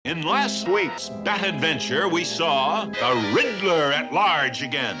In last week's Bat Adventure, we saw the Riddler at large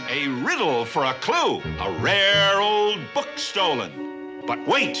again. A riddle for a clue. A rare old book stolen. But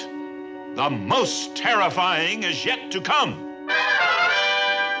wait, the most terrifying is yet to come.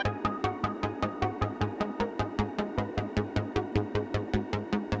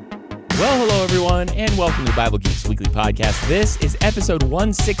 Well, hello, everyone, and welcome to Bible Geeks Weekly Podcast. This is episode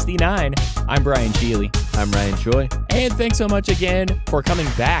 169. I'm Brian Sheely. I'm Ryan Choi. And thanks so much again for coming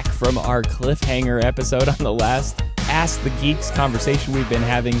back from our cliffhanger episode on the last Ask the Geeks conversation we've been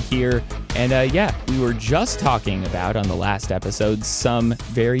having here. And we were just talking about on the last episode some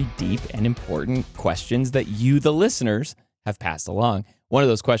very deep and important questions that you, the listeners, have passed along. One of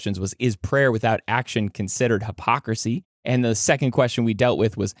those questions was, is prayer without action considered hypocrisy? And the second question we dealt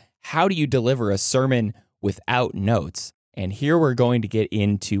with was, how do you deliver a sermon without notes? And here we're going to get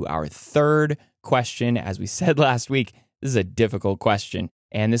into our third question. As we said last week, this is a difficult question,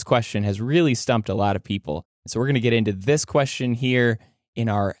 and this question has really stumped a lot of people. So we're going to get into this question here in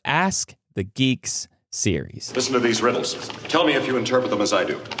our Ask the Geeks series. Listen to these riddles. Tell me if you interpret them as I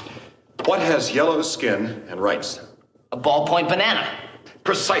do. What has yellow skin and writes? A ballpoint banana.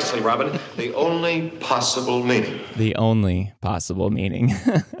 Precisely, Robin. The only possible meaning. The only possible meaning.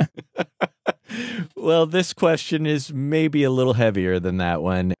 Well, this question is maybe a little heavier than that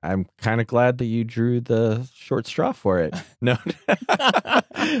one. I'm kind of glad that you drew the short straw for it.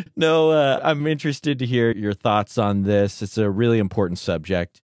 No, I'm interested to hear your thoughts on this. It's a really important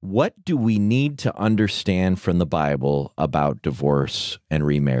subject. What do we need to understand from the Bible about divorce and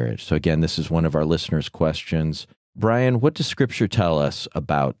remarriage? So again, this is one of our listeners' questions. Brian, what does Scripture tell us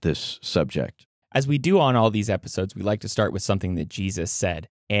about this subject? As we do on all these episodes, we like to start with something that Jesus said.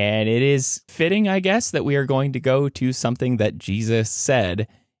 And it is fitting, I guess, that we are going to go to something that Jesus said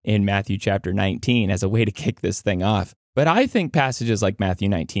in Matthew chapter 19 as a way to kick this thing off. But I think passages like Matthew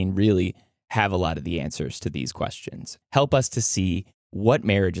 19 really have a lot of the answers to these questions. Help us to see what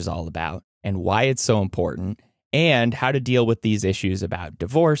marriage is all about and why it's so important and how to deal with these issues about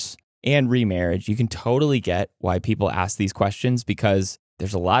divorce and remarriage. You can totally get why people ask these questions because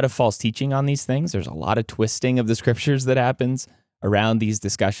there's a lot of false teaching on these things. There's a lot of twisting of the scriptures that happens around these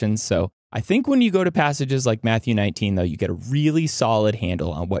discussions. So I think when you go to passages like Matthew 19, though, you get a really solid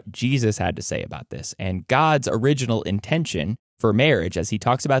handle on what Jesus had to say about this and God's original intention for marriage, as he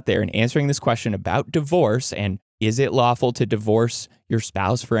talks about there in answering this question about divorce and is it lawful to divorce your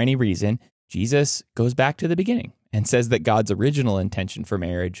spouse for any reason? Jesus goes back to the beginning and says that God's original intention for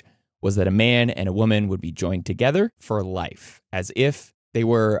marriage was that a man and a woman would be joined together for life, as if they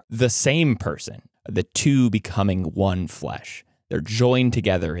were the same person, the two becoming one flesh. They're joined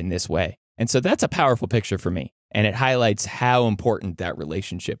together in this way. And so that's a powerful picture for me. And it highlights how important that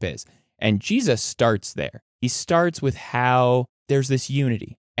relationship is. And Jesus starts there. He starts with how there's this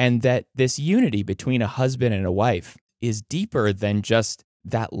unity, and that this unity between a husband and a wife is deeper than just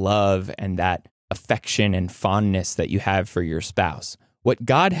that love and that affection and fondness that you have for your spouse. What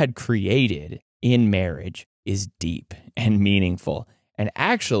God had created in marriage is deep and meaningful. And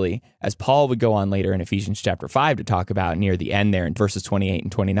actually, as Paul would go on later in Ephesians chapter 5 to talk about near the end there in verses 28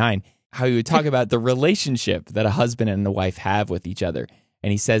 and 29, how he would talk about the relationship that a husband and a wife have with each other.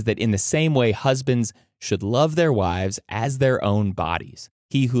 And he says that in the same way, husbands should love their wives as their own bodies.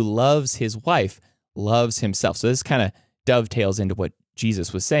 He who loves his wife loves himself. So this kind of dovetails into what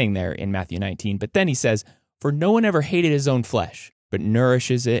Jesus was saying there in Matthew 19. But then he says, for no one ever hated his own flesh, but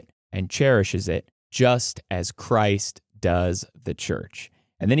nourishes it and cherishes it, just as Christ does the church.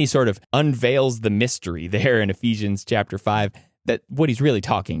 And then he sort of unveils the mystery there in Ephesians chapter 5, that what he's really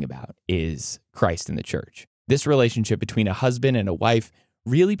talking about is Christ and the church. This relationship between a husband and a wife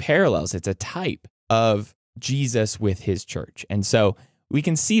really parallels. It's a type of Jesus with his church. And so we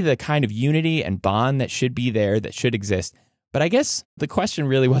can see the kind of unity and bond that should be there, that should exist. But I guess the question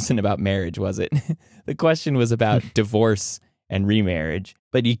really wasn't about marriage, was it? The question was about divorce and remarriage.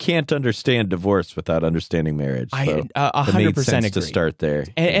 But you can't understand divorce without understanding marriage. So I 100% agree. To start there.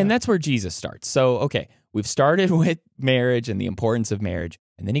 And that's where Jesus starts. So, okay, we've started with marriage and the importance of marriage.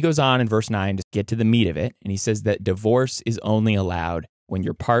 And then he goes on in verse 9 to get to the meat of it. And he says that divorce is only allowed when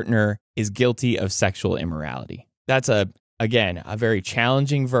your partner is guilty of sexual immorality. That's, again, a very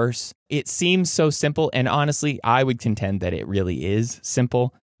challenging verse. It seems so simple. And honestly, I would contend that it really is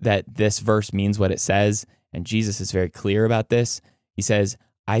simple, that this verse means what it says. And Jesus is very clear about this. He says,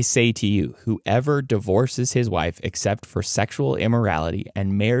 I say to you, whoever divorces his wife except for sexual immorality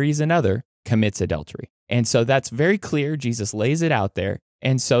and marries another commits adultery. And so that's very clear. Jesus lays it out there.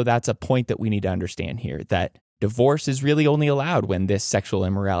 And so that's a point that we need to understand here, that divorce is really only allowed when this sexual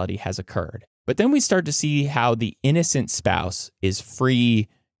immorality has occurred. But then we start to see how the innocent spouse is free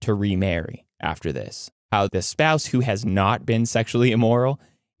to remarry after this. How the spouse who has not been sexually immoral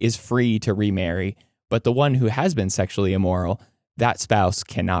is free to remarry, but the one who has been sexually immoral, that spouse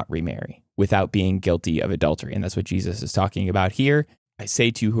cannot remarry without being guilty of adultery. And that's what Jesus is talking about here. I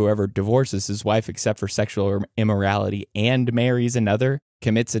say to you, whoever divorces his wife except for sexual immorality and marries another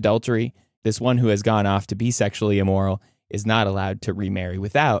commits adultery. This one who has gone off to be sexually immoral is not allowed to remarry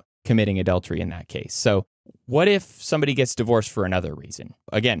without committing adultery in that case. So what if somebody gets divorced for another reason?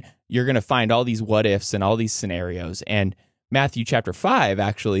 Again, you're going to find all these what ifs and all these scenarios. And Matthew chapter 5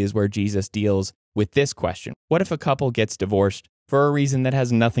 actually is where Jesus deals with this question. What if a couple gets divorced for a reason that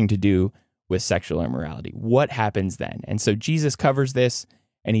has nothing to do with sexual immorality? What happens then? And so Jesus covers this,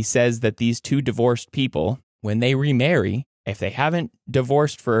 and he says that these two divorced people, when they remarry, if they haven't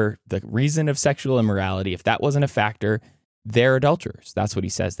divorced for the reason of sexual immorality, if that wasn't a factor, they're adulterers. That's what he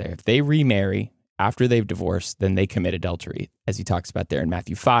says there. If they remarry after they've divorced, then they commit adultery, as he talks about there in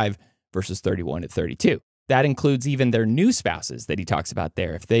Matthew 5, verses 31 to 32. That includes even their new spouses that he talks about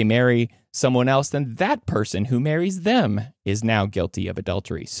there. If they marry someone else, then that person who marries them is now guilty of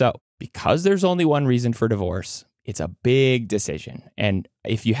adultery. So because there's only one reason for divorce, it's a big decision. And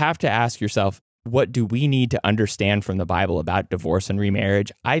if you have to ask yourself, what do we need to understand from the Bible about divorce and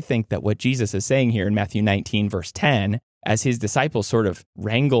remarriage? I think that what Jesus is saying here in Matthew 19, verse 10, as his disciples sort of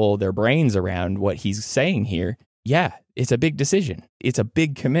wrangle their brains around what he's saying here, yeah, it's a big decision. It's a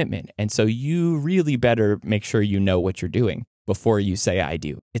big commitment. And so you really better make sure you know what you're doing before you say, I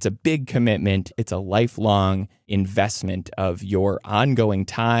do. It's a big commitment. It's a lifelong investment of your ongoing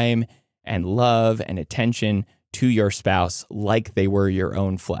time and love and attention to your spouse like they were your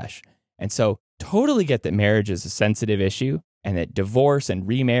own flesh. And so totally get that marriage is a sensitive issue and that divorce and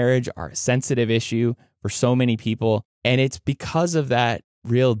remarriage are a sensitive issue for so many people. And it's because of that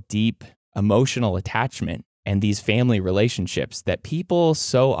real deep emotional attachment and these family relationships that people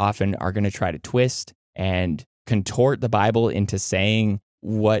so often are going to try to twist and contort the Bible into saying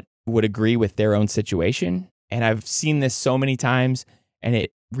what would agree with their own situation. And I've seen this so many times, and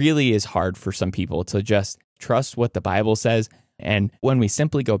it really is hard for some people to just trust what the Bible says. And when we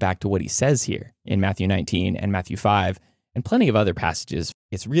simply go back to what he says here in Matthew 19 and Matthew 5 and plenty of other passages,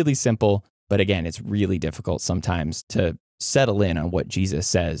 it's really simple. But again, it's really difficult sometimes to settle in on what Jesus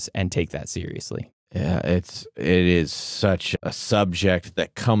says and take that seriously. Yeah, it is such a subject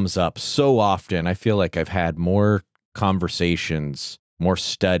that comes up so often. I feel like I've had more conversations, more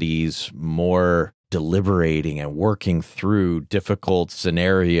studies, more deliberating and working through difficult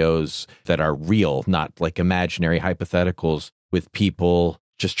scenarios that are real, not like imaginary hypotheticals, with people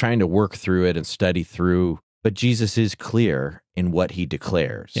just trying to work through it and study through. But Jesus is clear in what he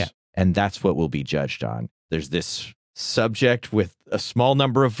declares. Yeah. And that's what we'll be judged on. There's this subject with a small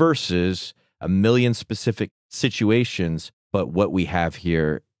number of verses, a million specific situations, but what we have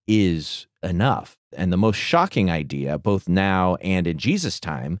here is enough. And the most shocking idea, both now and in Jesus'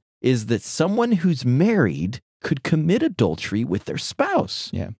 time, is that someone who's married could commit adultery with their spouse.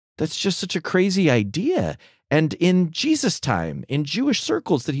 Yeah. That's just such a crazy idea. And in Jesus' time, in Jewish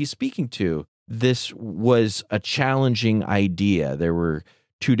circles that he's speaking to, this was a challenging idea. There were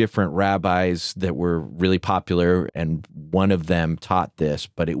two different rabbis that were really popular, and one of them taught this,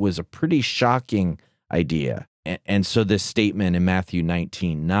 but it was a pretty shocking idea. And so this statement in Matthew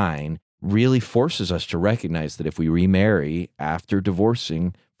 19:9 really forces us to recognize that if we remarry after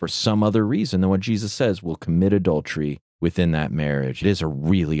divorcing for some other reason than what Jesus says, we'll commit adultery within that marriage. It is a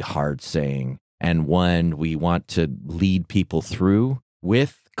really hard saying, and one we want to lead people through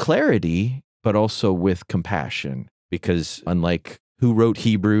with clarity, but also with compassion, because unlike who wrote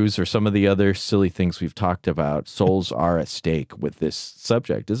Hebrews or some of the other silly things we've talked about, souls are at stake with this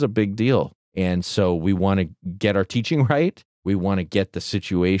subject. It's a big deal. And so we want to get our teaching right. We want to get the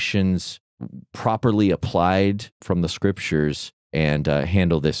situations properly applied from the scriptures and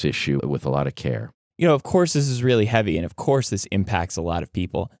handle this issue with a lot of care. You know, of course, this is really heavy, and of course, this impacts a lot of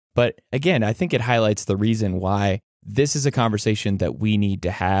people. But again, I think it highlights the reason why this is a conversation that we need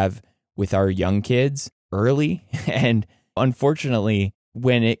to have with our young kids early. And unfortunately,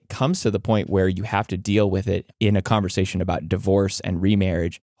 when it comes to the point where you have to deal with it in a conversation about divorce and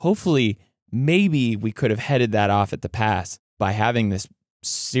remarriage, hopefully, maybe we could have headed that off at the pass by having this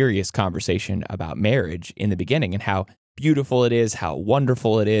serious conversation about marriage in the beginning and how beautiful it is, how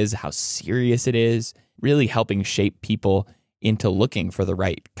wonderful it is, how serious it is, really helping shape people into looking for the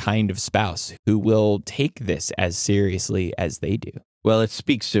right kind of spouse who will take this as seriously as they do. Well, it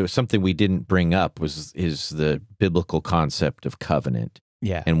speaks to something we didn't bring up is the biblical concept of covenant.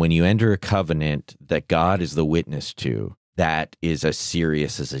 Yeah. And when you enter a covenant that God is the witness to, that is as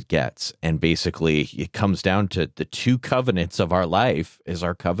serious as it gets. And basically, it comes down to the two covenants of our life is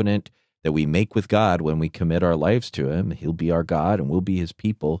our covenant that we make with God when we commit our lives to him. He'll be our God and we'll be his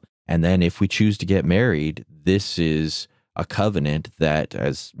people. And then if we choose to get married, this is a covenant that,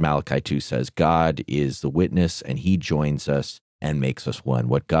 as Malachi 2 says, God is the witness and he joins us and makes us one.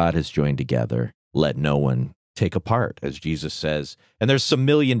 What God has joined together, let no one take apart, as Jesus says. And there's some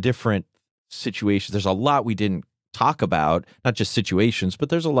million different situations. There's a lot we didn't talk about, not just situations, but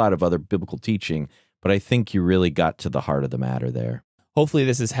there's a lot of other biblical teaching. But I think you really got to the heart of the matter there. Hopefully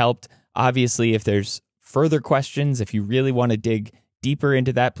this has helped. Obviously, if there's further questions, if you really want to dig deeper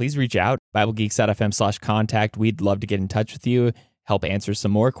into that, please reach out, BibleGeeks.fm/contact. We'd love to get in touch with you, help answer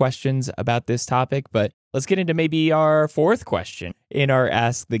some more questions about this topic. But let's get into maybe our fourth question in our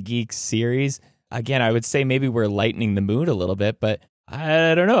Ask the Geeks series. Again, I would say maybe we're lightening the mood a little bit, but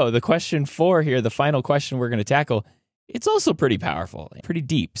I don't know. The question 4 here, the final question we're going to tackle, it's also pretty powerful, pretty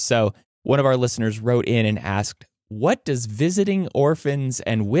deep. So one of our listeners wrote in and asked, what does visiting orphans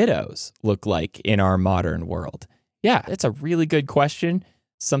and widows look like in our modern world? Yeah, it's a really good question.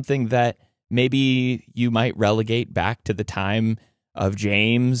 Something that maybe you might relegate back to the time of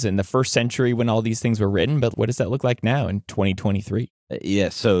James and the first century when all these things were written. But what does that look like now in 2023? Yeah,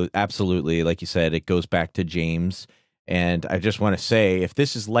 so absolutely. Like you said, it goes back to James. And I just want to say, if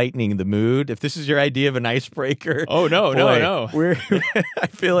this is lightening the mood, if this is your idea of an icebreaker. Oh, no. I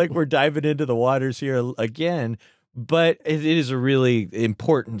feel like we're diving into the waters here again. But it is a really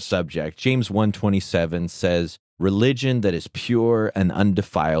important subject. James 1:27 says, religion that is pure and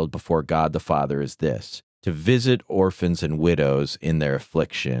undefiled before God the Father is this, to visit orphans and widows in their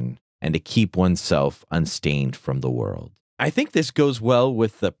affliction and to keep oneself unstained from the world. I think this goes well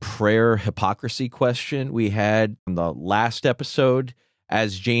with the prayer hypocrisy question we had in the last episode,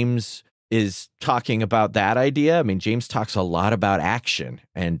 as James is talking about that idea. I mean, James talks a lot about action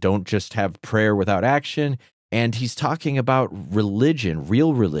and don't just have prayer without action. And he's talking about religion,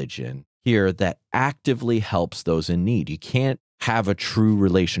 real religion here that actively helps those in need. You can't have a true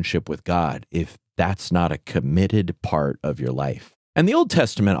relationship with God if that's not a committed part of your life. And the Old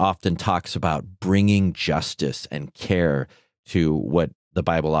Testament often talks about bringing justice and care to what the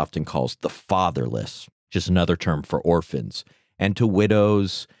Bible often calls the fatherless, just another term for orphans, and to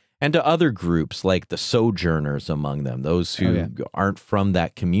widows, and to other groups like the sojourners among them, those who aren't from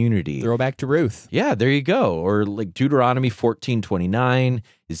that community. Throw back to Ruth. Yeah, there you go. Or like Deuteronomy 14:29,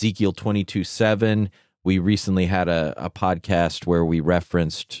 Ezekiel 22:7. We recently had a podcast where we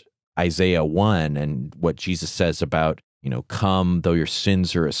referenced Isaiah 1 and what Jesus says about, come, though your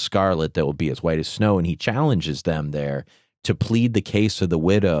sins are as scarlet, that will be as white as snow. And he challenges them there to plead the case of the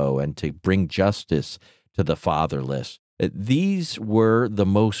widow and to bring justice to the fatherless. These were the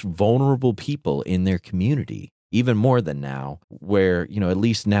most vulnerable people in their community, even more than now, where, at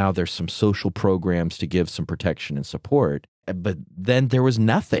least now there's some social programs to give some protection and support. But then there was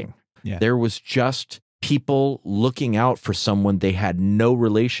nothing. Yeah. There was just people looking out for someone they had no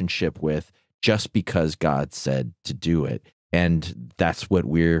relationship with just because God said to do it. And that's what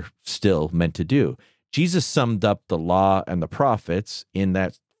we're still meant to do. Jesus summed up the law and the prophets in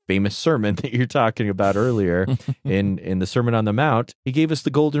that famous sermon that you're talking about earlier in the Sermon on the Mount. He gave us the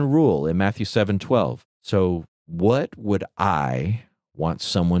golden rule in Matthew 7:12. So what would I want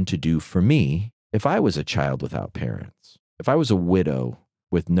someone to do for me if I was a child without parents? If I was a widow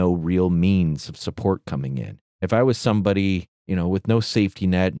with no real means of support coming in? If I was somebody, with no safety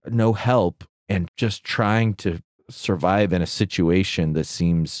net, no help, and just trying to survive in a situation that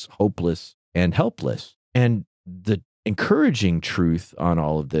seems hopeless and helpless? And the encouraging truth on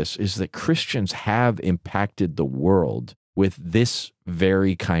all of this is that Christians have impacted the world with this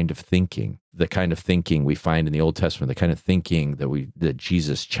very kind of thinking, the kind of thinking we find in the Old Testament, the kind of thinking that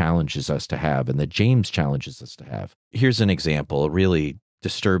Jesus challenges us to have and that James challenges us to have. Here's an example, a really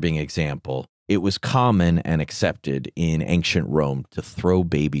disturbing example. It was common and accepted in ancient Rome to throw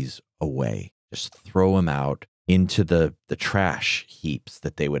babies away, just throw them out into the trash heaps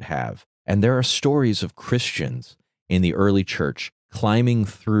that they would have. And there are stories of Christians in the early church climbing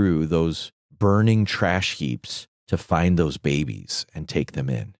through those burning trash heaps to find those babies and take them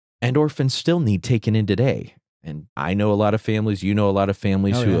in. And orphans still need taken in today. And I know a lot of families, a lot of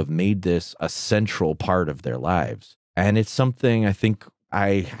families who have made this a central part of their lives. And it's something I think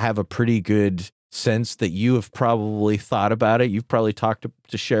I have a pretty good sense that you have probably thought about it. You've probably talked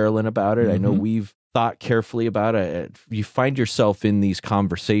to Sherilyn about it. Mm-hmm. I know we've thought carefully about it. You find yourself in these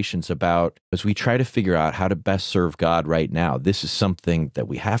conversations about, as we try to figure out how to best serve God right now, this is something that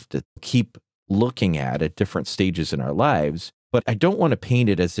we have to keep looking at different stages in our lives. But I don't want to paint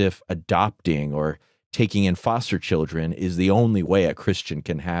it as if adopting or taking in foster children is the only way a Christian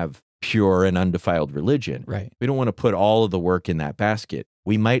can have pure and undefiled religion. Right. We don't want to put all of the work in that basket.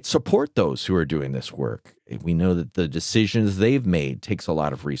 We might support those who are doing this work. We know that the decisions they've made takes a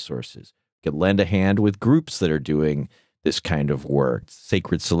lot of resources. We could lend a hand with groups that are doing this kind of work.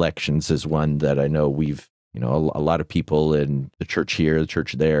 Sacred Selections is one that I know we've, a lot of people in the church here, the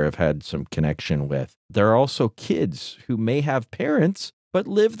church there have had some connection with. There are also kids who may have parents, but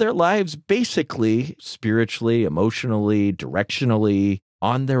live their lives basically spiritually, emotionally, directionally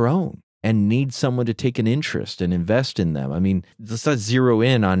on their own and need someone to take an interest and invest in them. I mean, let's not zero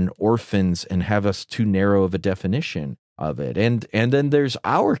in on orphans and have us too narrow of a definition of it. And then there's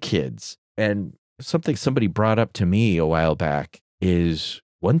our kids. And something somebody brought up to me a while back is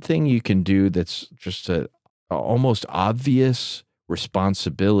one thing you can do that's just a almost obvious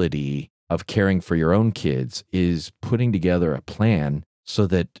responsibility of caring for your own kids is putting together a plan so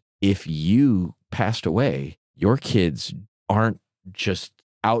that if you passed away, your kids aren't just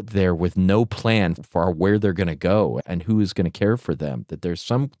out there with no plan for where they're going to go and who is going to care for them, that there's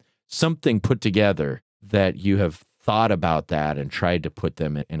something put together that you have thought about that and tried to put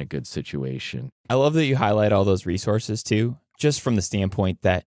them in a good situation. I love that you highlight all those resources too, just from the standpoint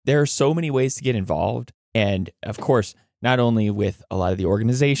that there are so many ways to get involved. And of course, not only with a lot of the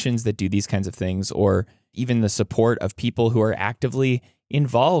organizations that do these kinds of things, or even the support of people who are actively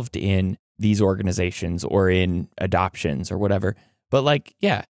involved in these organizations or in adoptions or whatever, but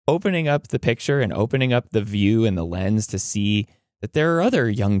opening up the picture and opening up the view and the lens to see that there are other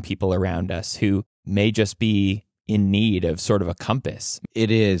young people around us who may just be in need of sort of a compass.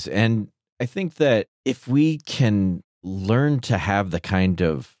 It is. And I think that if we can learn to have the kind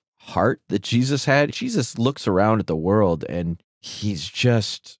of heart that Jesus had, Jesus looks around at the world and he's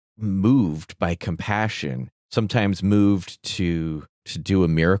just moved by compassion, sometimes moved to do a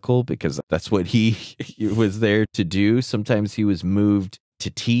miracle because that's what he was there to do. Sometimes he was moved to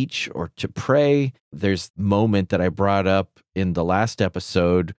teach or to pray. There's a moment that I brought up in the last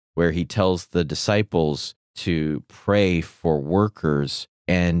episode where he tells the disciples to pray for workers,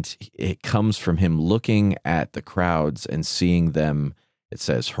 and it comes from him looking at the crowds and seeing them, it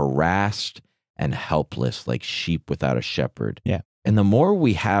says, harassed and helpless like sheep without a shepherd. Yeah. And the more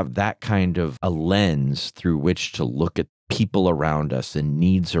we have that kind of a lens through which to look at people around us and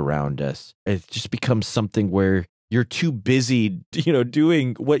needs around us, it just becomes something where you're too busy,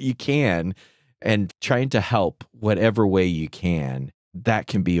 doing what you can and trying to help whatever way you can. That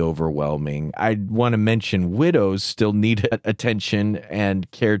can be overwhelming. I want to mention widows still need attention and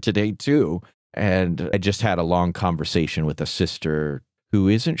care today too. And I just had a long conversation with a sister who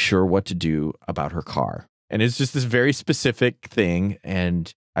isn't sure what to do about her car. And it's just this very specific thing.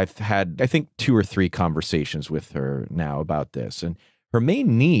 And I've had, I think, 2 or 3 conversations with her now about this. And her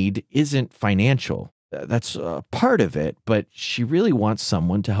main need isn't financial. That's a part of it. But she really wants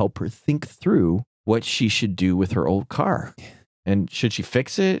someone to help her think through what she should do with her old car. And should she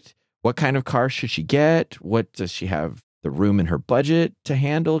fix it? What kind of car should she get? What does she have the room in her budget to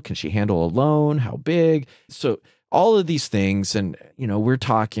handle? Can she handle a loan? How big? So all of these things. And, we're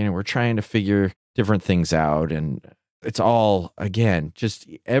talking and we're trying to figure different things out. And it's all, again, just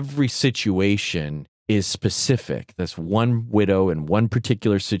every situation is specific. That's one widow in one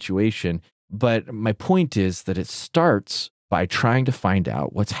particular situation. But my point is that it starts by trying to find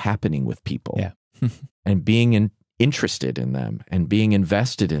out what's happening with people. Yeah. And being interested in them and being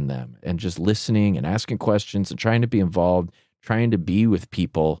invested in them and just listening and asking questions and trying to be involved, trying to be with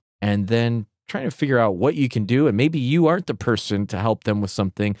people, and then trying to figure out what you can do. And maybe you aren't the person to help them with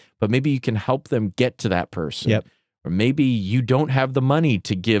something, but maybe you can help them get to that person. Yep. Or maybe you don't have the money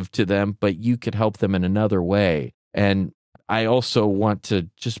to give to them, but you could help them in another way. And I also want to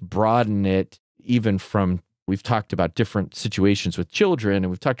just broaden it even from, we've talked about different situations with children and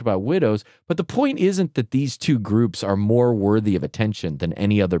we've talked about widows, but the point isn't that these two groups are more worthy of attention than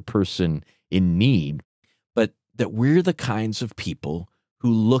any other person in need, but that we're the kinds of people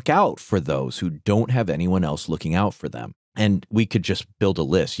who look out for those who don't have anyone else looking out for them. And we could just build a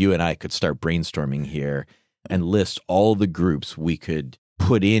list. You and I could start brainstorming here and list all the groups we could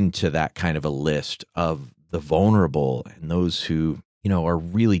put into that kind of a list of the vulnerable and those who, are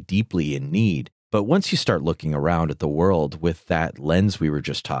really deeply in need. But once you start looking around at the world with that lens we were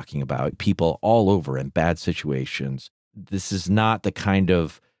just talking about, people all over in bad situations, this is not the kind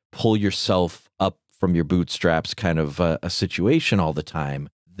of pull yourself up from your bootstraps kind of a situation all the time.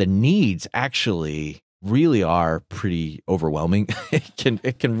 The needs actually really are pretty overwhelming.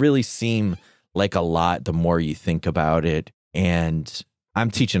 It can really seem like a lot the more you think about it. And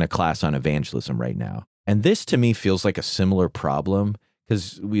I'm teaching a class on evangelism right now. And this to me feels like a similar problem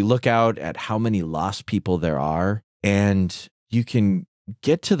because we look out at how many lost people there are, and you can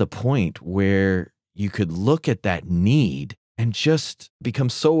get to the point where you could look at that need and just become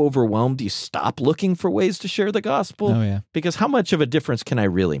so overwhelmed you stop looking for ways to share the gospel. Oh, yeah. Because how much of a difference can I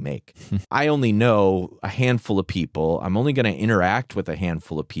really make? I only know a handful of people. I'm only going to interact with a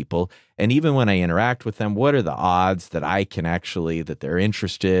handful of people. And even when I interact with them, what are the odds that I can actually, that they're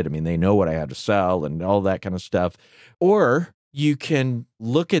interested? I mean, they know what I have to sell and all that kind of stuff. Or you can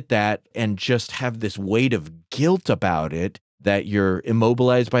look at that and just have this weight of guilt about it, that you're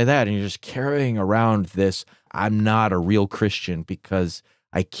immobilized by that, and you're just carrying around this, I'm not a real Christian because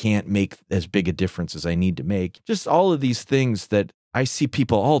I can't make as big a difference as I need to make. Just all of these things that I see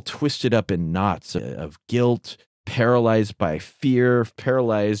people all twisted up in knots of guilt, paralyzed by fear,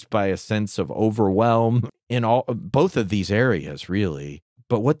 paralyzed by a sense of overwhelm in both of these areas, really.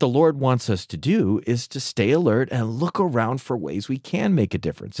 But what the Lord wants us to do is to stay alert and look around for ways we can make a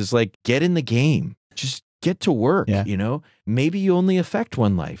difference. It's like, get in the game. Just get to work, Maybe you only affect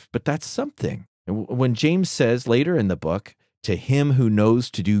one life, but that's something. And when James says later in the book, to him who knows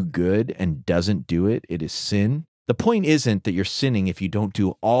to do good and doesn't do it, it is sin. The point isn't that you're sinning if you don't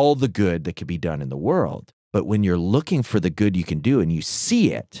do all the good that can be done in the world. But when you're looking for the good you can do and you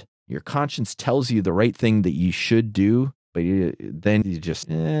see it, your conscience tells you the right thing that you should do, but then you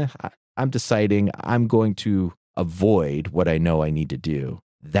just, I'm deciding I'm going to avoid what I know I need to do.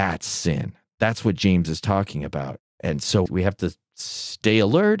 That's sin. That's what James is talking about. And so we have to stay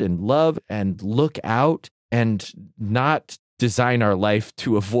alert and love and look out and not design our life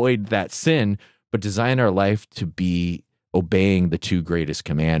to avoid that sin, but design our life to be obeying the two greatest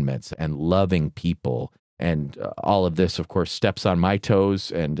commandments and loving people. And all of this, of course, steps on my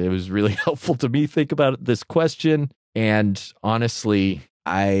toes. And it was really helpful to me think about this question. And honestly,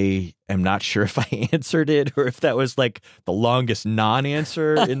 I am not sure if I answered it or if that was like the longest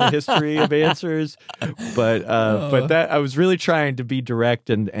non-answer in the history of answers. But that I was really trying to be direct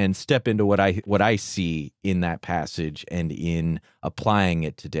and step into what I see in that passage and in applying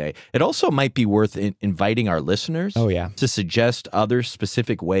it today. It also might be worth inviting our listeners to suggest other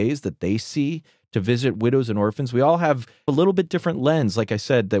specific ways that they see to visit widows and orphans. We all have a little bit different lens, like I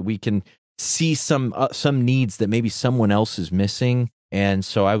said, that we can see some needs that maybe someone else is missing. And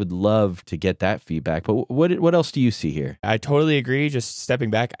so I would love to get that feedback. But what else do you see here? I totally agree. Just stepping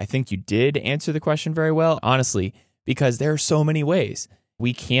back, I think you did answer the question very well, honestly, because there are so many ways.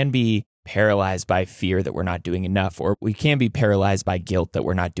 We can be paralyzed by fear that we're not doing enough, or we can be paralyzed by guilt that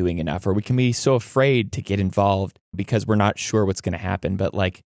we're not doing enough, or we can be so afraid to get involved because we're not sure what's going to happen. But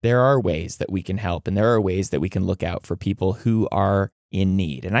there are ways that we can help, and there are ways that we can look out for people who are in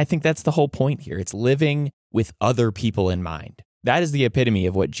need. And I think that's the whole point here. It's living with other people in mind. That is the epitome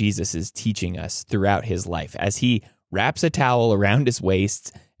of what Jesus is teaching us throughout his life as he wraps a towel around his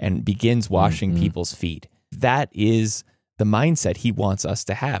waist and begins washing people's feet. That is the mindset he wants us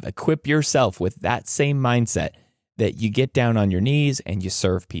to have. Equip yourself with that same mindset that you get down on your knees and you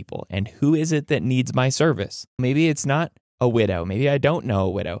serve people. And who is it that needs my service? Maybe it's not a widow. Maybe I don't know a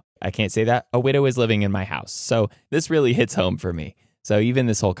widow. I can't say that. A widow is living in my house. So this really hits home for me. So even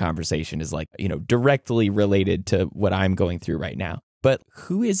this whole conversation is directly related to what I'm going through right now. But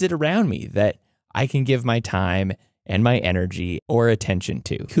who is it around me that I can give my time and my energy or attention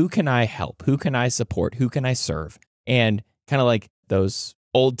to? Who can I help? Who can I support? Who can I serve? And kind of like those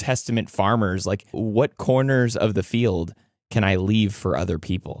Old Testament farmers, what corners of the field can I leave for other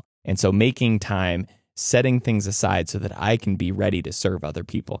people? And so making time, setting things aside so that I can be ready to serve other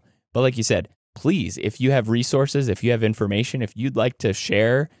people. But like you said, please, if you have resources, if you have information, if you'd like to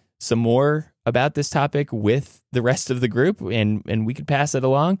share some more about this topic with the rest of the group and we could pass it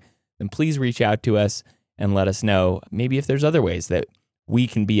along, then please reach out to us and let us know maybe if there's other ways that we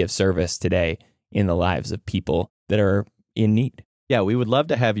can be of service today in the lives of people that are in need. Yeah, we would love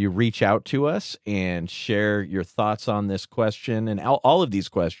to have you reach out to us and share your thoughts on this question and all of these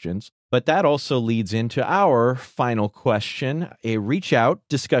questions. But that also leads into our final question, a reach out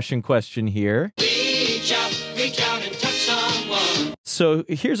discussion question here. Reach out and touch someone. So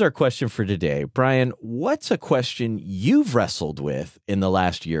here's our question for today. Brian, what's a question you've wrestled with in the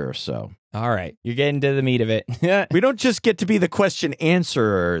last year or so? All right, you're getting to the meat of it. We don't just get to be the question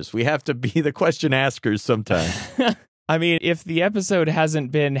answerers. We have to be the question askers sometimes. I mean, if the episode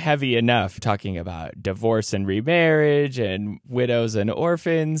hasn't been heavy enough talking about divorce and remarriage and widows and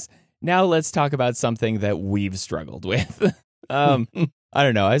orphans, now let's talk about something that we've struggled with. I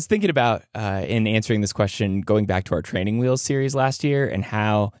don't know. I was thinking about, in answering this question, going back to our Training Wheels series last year and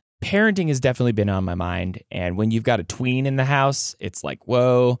how parenting has definitely been on my mind. And when you've got a tween in the house, it's like,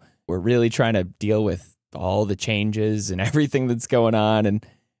 whoa, we're really trying to deal with all the changes and everything that's going on. And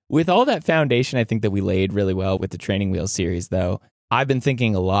with all that foundation, I think that we laid really well with the Training Wheels series, though. I've been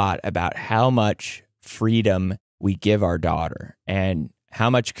thinking a lot about how much freedom we give our daughter and how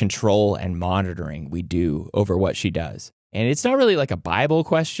much control and monitoring we do over what she does. And it's not really like a Bible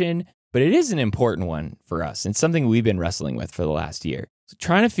question, but it is an important one for us and something we've been wrestling with for the last year. So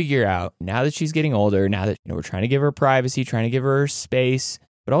trying to figure out, now that she's getting older, now that we're trying to give her privacy, trying to give her space,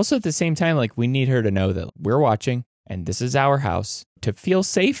 but also at the same time, like, we need her to know that we're watching and this is our house, to feel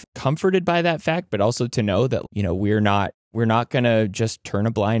safe, comforted by that fact, but also to know that, we're not going to just turn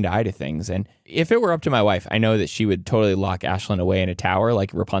a blind eye to things. And if it were up to my wife, I know that she would totally lock Ashlyn away in a tower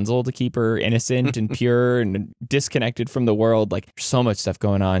like Rapunzel to keep her innocent and pure and disconnected from the world. Like, there's so much stuff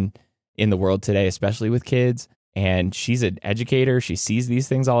going on in the world today, especially with kids. And she's an educator. She sees these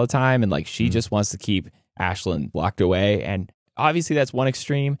things all the time. And she just wants to keep Ashlyn locked away. And obviously that's one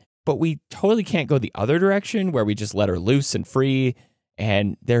extreme, but we totally can't go the other direction where we just let her loose and free.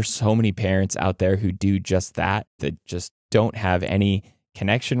 And there's so many parents out there who do just that just don't have any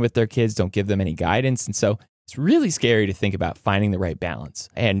connection with their kids, don't give them any guidance. And so it's really scary to think about finding the right balance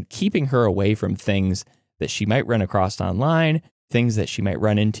and keeping her away from things that she might run across online, things that she might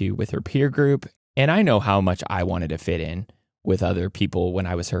run into with her peer group. And I know how much I wanted to fit in with other people when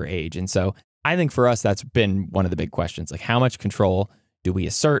I was her age. And so I think for us, that's been one of the big questions. Like, how much control do we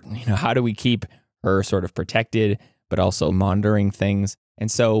assert? How do we keep her sort of protected, but also monitoring things? And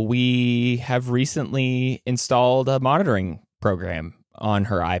so we have recently installed a monitoring program on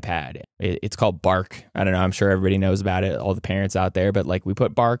her iPad. It's called Bark. I don't know. I'm sure everybody knows about it, all the parents out there. But we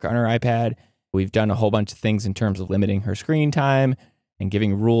put Bark on her iPad. We've done a whole bunch of things in terms of limiting her screen time and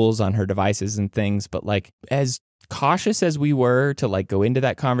giving rules on her devices and things. But as cautious as we were to go into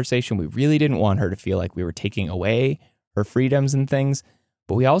that conversation, we really didn't want her to feel like we were taking away her freedoms and things.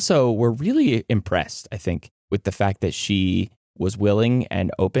 But we also were really impressed, I think, with the fact that she was willing and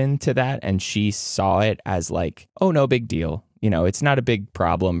open to that. And she saw it as oh, no big deal. It's not a big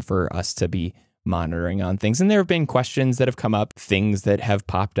problem for us to be monitoring on things. And there have been questions that have come up, things that have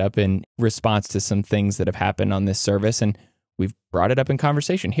popped up in response to some things that have happened on this service. And we've brought it up in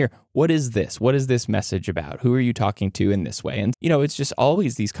conversation. Here, what is this? What is this message about? Who are you talking to in this way? And, it's just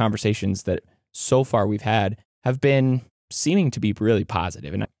always these conversations that so far we've had have been seeming to be really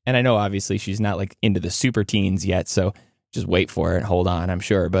positive. And I know obviously she's not into the super teens yet, so just wait for it. Hold on, I'm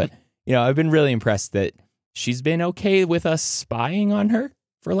sure. But, I've been really impressed that she's been okay with us spying on her,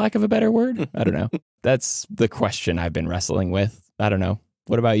 for lack of a better word. I don't know. That's the question I've been wrestling with. I don't know.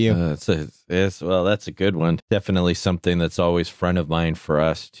 What about you? That's a good one. Definitely something that's always front of mind for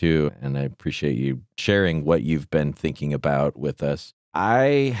us too. And I appreciate you sharing what you've been thinking about with us.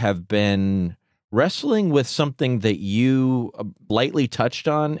 I have been wrestling with something that you lightly touched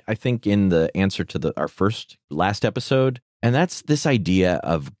on, I think, in the answer to our last episode. And that's this idea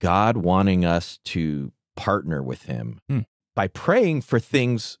of God wanting us to partner with him by praying for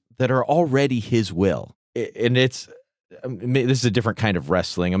things that are already his will. And this is a different kind of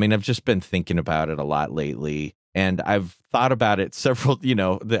wrestling. I mean, I've just been thinking about it a lot lately, and I've thought about it several,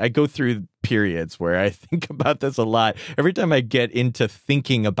 I go through periods where I think about this a lot. Every time I get into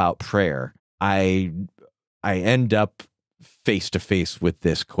thinking about prayer, I end up face to face with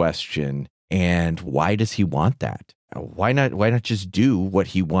this question. And why does he want that? Why not just do what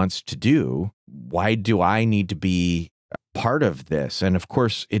he wants to do? Why do I need to be part of this? And of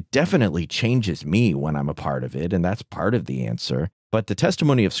course, it definitely changes me when I'm a part of it, and that's part of the answer. But the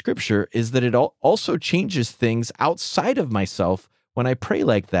testimony of Scripture is that it also changes things outside of myself when I pray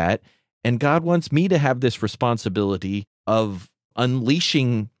like that. And God wants me to have this responsibility of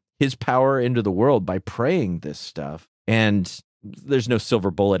unleashing his power into the world by praying this stuff. And there's no silver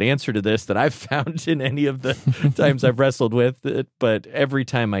bullet answer to this that I've found in any of the times I've wrestled with it. But every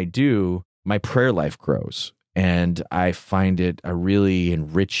time I do, my prayer life grows. And I find it a really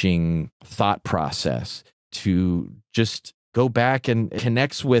enriching thought process to just go back and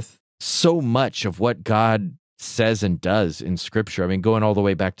connects with so much of what God says and does in Scripture. I mean, going all the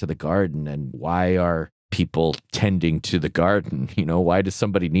way back to the garden, and why are people tending to the garden? Why does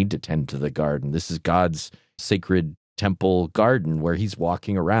somebody need to tend to the garden? This is God's sacred temple garden where he's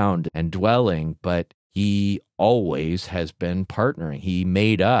walking around and dwelling, but he always has been partnering. He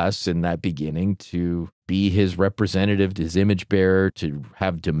made us in that beginning to be his representative, his image bearer, to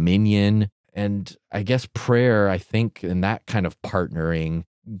have dominion. And I guess prayer, I think, in that kind of partnering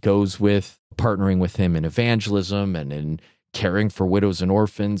goes with partnering with him in evangelism and in caring for widows and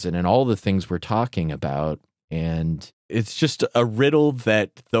orphans and in all the things we're talking about. And it's just a riddle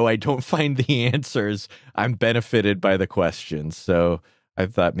that, though I don't find the answers, I'm benefited by the questions. So I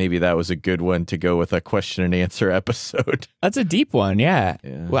thought maybe that was a good one to go with a question and answer episode. That's a deep one, yeah.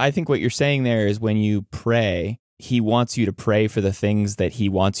 Yeah. Well, I think what you're saying there is when you pray, he wants you to pray for the things that he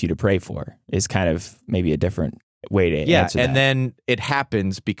wants you to pray for, is kind of maybe a different way to answer that. And then it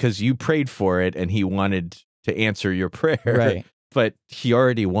happens because you prayed for it and he wanted to answer your prayer. Right. But he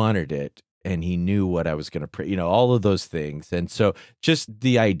already wanted it and he knew what I was going to pray, you know, all of those things. And so just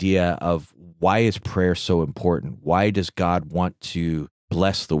the idea of why is prayer so important? Why does God want to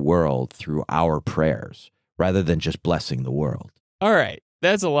bless the world through our prayers rather than just blessing the world? All right.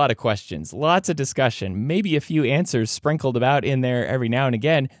 That's a lot of questions, lots of discussion, maybe a few answers sprinkled about in there every now and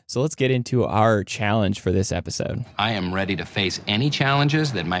again. So let's get into our challenge for this episode. I am ready to face any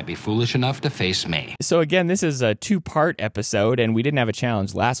challenges that might be foolish enough to face me. So again, this is a 2-part episode, and we didn't have a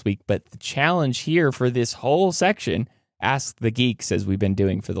challenge last week, but the challenge here for this whole section, Ask the Geeks, as we've been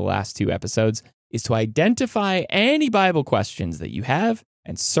doing for the last 2 episodes, is to identify any Bible questions that you have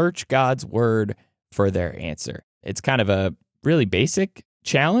and search God's word for their answer. It's kind of a really basic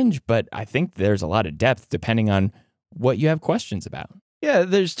challenge, but I think there's a lot of depth depending on what you have questions about. Yeah,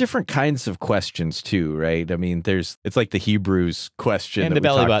 there's different kinds of questions too, right? I mean, it's like the Hebrews question and that the we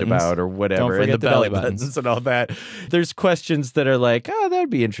belly talked buttons. about or whatever. Don't forget and the belly buttons and all that. There's questions that are like, oh,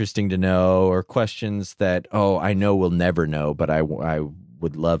 that'd be interesting to know, or questions that, oh, I know we'll never know, but I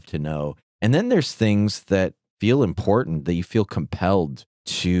would love to know. And then there's things that feel important, that you feel compelled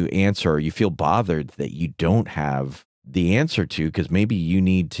to answer, or you feel bothered that you don't have the answer to, because maybe you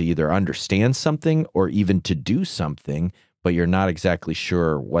need to either understand something or even to do something, but you're not exactly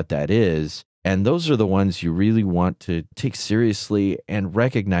sure what that is. And those are the ones you really want to take seriously and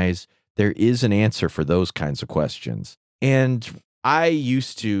recognize there is an answer for those kinds of questions. And I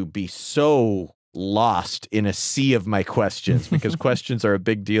used to be so lost in a sea of my questions, because questions are a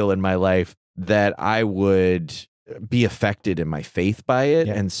big deal in my life, that I would be affected in my faith by it.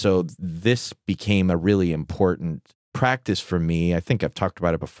 Yeah. And so this became a really important practice for me. I think I've talked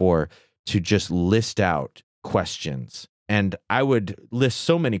about it before, to just list out questions. And I would list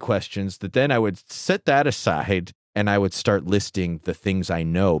so many questions that then I would set that aside and I would start listing the things I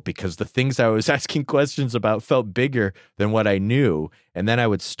know, because the things I was asking questions about felt bigger than what I knew. And then I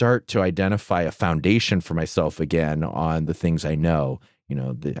would start to identify a foundation for myself again on the things I know. You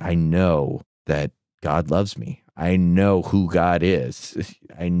know, I know that God loves me. I know who God is.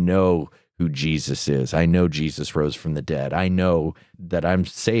 I know who Jesus is. I know Jesus rose from the dead. I know that I'm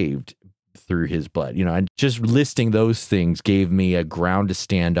saved through his blood. You know, and just listing those things gave me a ground to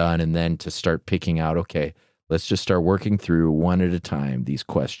stand on, and then to start picking out, okay, let's just start working through one at a time these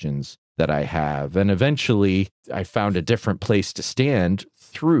questions that I have. And eventually I found a different place to stand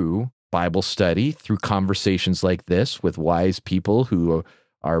through Bible study, through conversations like this with wise people who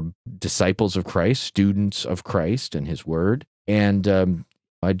are disciples of Christ, students of Christ and his word. And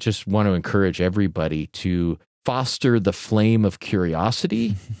I just want to encourage everybody to foster the flame of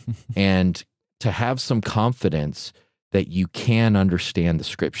curiosity and to have some confidence that you can understand the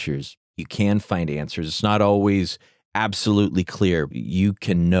scriptures. You can find answers. It's not always absolutely clear. You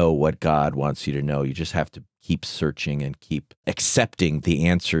can know what God wants you to know. You just have to keep searching and keep accepting the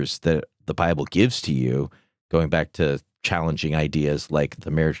answers that the Bible gives to you. Going back to challenging ideas like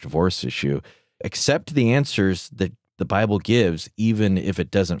the marriage divorce issue, accept the answers that the Bible gives, even if it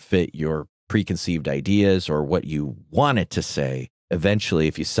doesn't fit your preconceived ideas or what you want it to say. Eventually,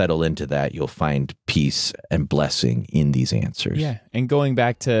 if you settle into that, you'll find peace and blessing in these answers. Yeah, and going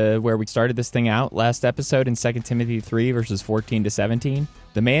back to where we started this thing out last episode in 2 Timothy 3, verses 14 to 17,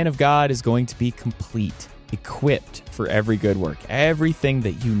 the man of God is going to be complete, equipped for every good work. Everything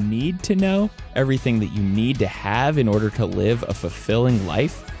that you need to know, everything that you need to have in order to live a fulfilling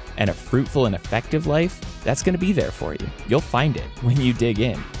life and a fruitful and effective life, that's going to be there for you. You'll find it when you dig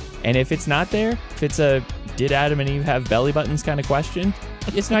in. And if it's not there, if it's a did Adam and Eve have belly buttons kind of question,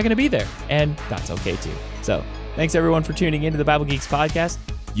 it's not going to be there. And that's okay too. So thanks everyone for tuning into the Bible Geeks podcast.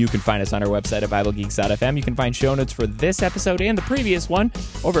 You can find us on our website at BibleGeeks.fm. You can find show notes for this episode and the previous one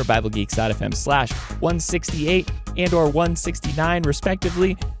over at BibleGeeks.fm/168 and or 169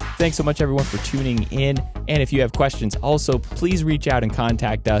 respectively. Thanks so much everyone for tuning in. And if you have questions, also please reach out and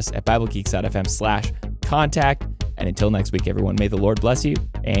contact us at BibleGeeks.fm/contact. And until next week, everyone, may the Lord bless you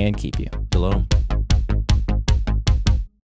and keep you. Shalom.